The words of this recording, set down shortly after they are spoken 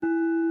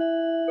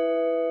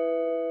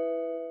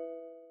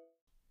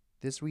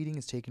This reading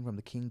is taken from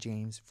the King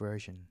James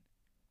Version,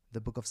 the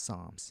Book of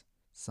Psalms,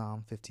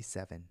 Psalm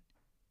 57.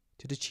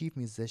 To the chief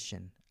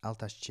musician,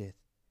 Altashith,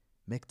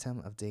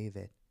 Miktam of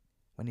David,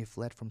 when he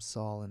fled from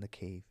Saul in the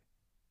cave.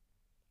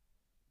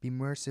 Be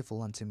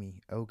merciful unto me,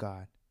 O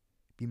God,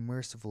 be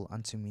merciful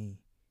unto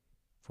me,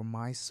 for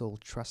my soul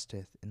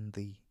trusteth in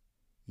thee.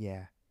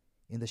 Yea,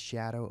 in the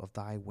shadow of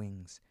thy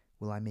wings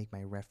will I make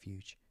my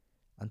refuge,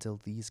 until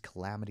these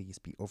calamities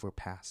be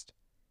overpast.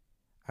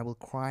 I will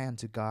cry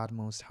unto God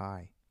Most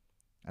High,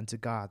 unto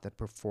God that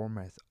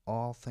performeth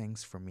all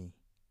things for me.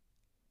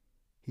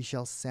 He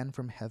shall send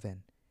from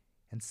heaven,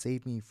 and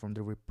save me from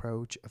the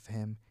reproach of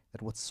him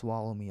that would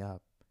swallow me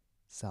up.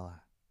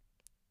 Selah.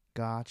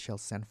 God shall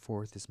send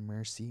forth his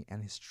mercy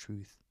and his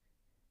truth.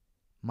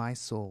 My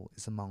soul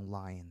is among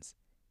lions,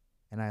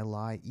 and I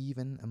lie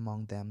even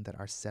among them that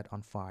are set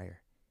on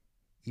fire,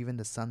 even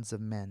the sons of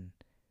men,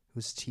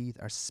 whose teeth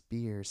are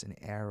spears and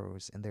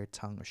arrows, and their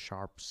tongue a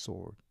sharp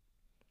sword.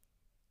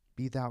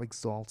 Be thou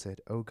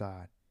exalted, O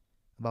God,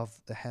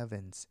 above the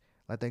heavens,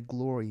 let thy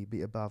glory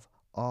be above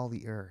all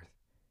the earth.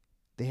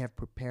 They have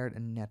prepared a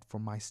net for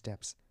my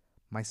steps,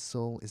 my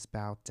soul is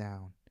bowed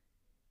down.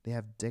 They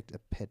have digged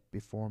a pit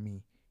before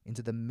me,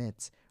 into the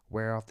midst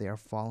whereof they are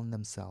fallen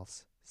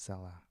themselves.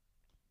 Selah.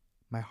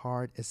 My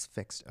heart is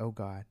fixed, O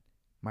God,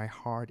 my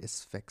heart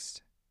is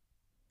fixed.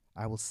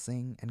 I will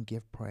sing and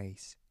give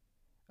praise.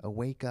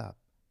 Awake up,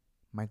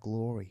 my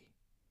glory.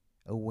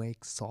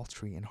 Awake,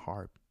 psaltery and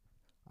harp.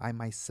 I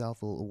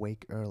myself will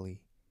awake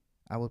early.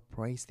 I will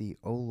praise thee,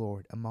 O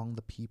Lord, among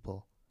the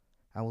people.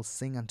 I will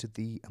sing unto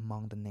thee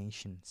among the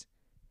nations.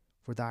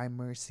 For thy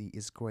mercy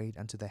is great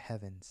unto the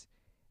heavens,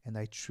 and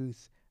thy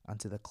truth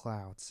unto the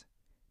clouds.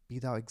 Be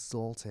thou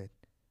exalted,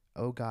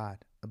 O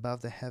God,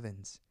 above the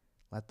heavens.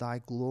 Let thy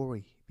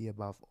glory be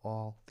above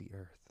all the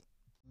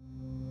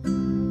earth.